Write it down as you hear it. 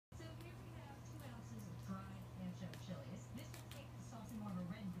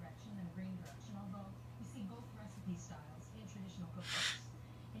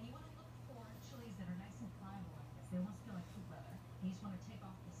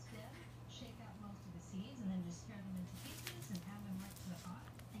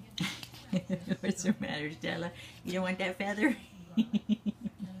What's the matter, Stella? You don't want that feather?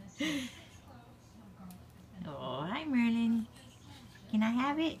 Oh, hi, Merlin. Can I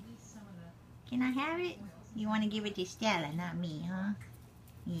have it? Can I have it? You want to give it to Stella, not me, huh?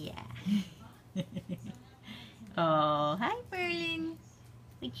 Yeah. Oh, hi, Merlin.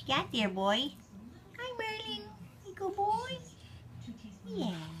 What you got there, boy? Hi, Merlin. You good boy?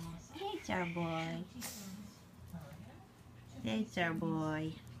 Yeah, that's our boy. That's our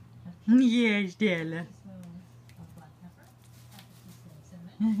boy. Yeah, Stella.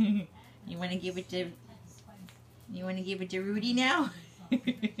 You want to give it to? You want to give it to Rudy now? Hey,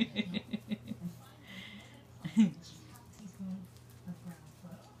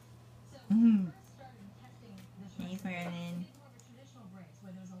 Merlin.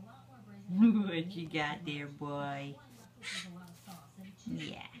 What you got there, boy?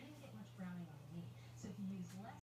 Yeah.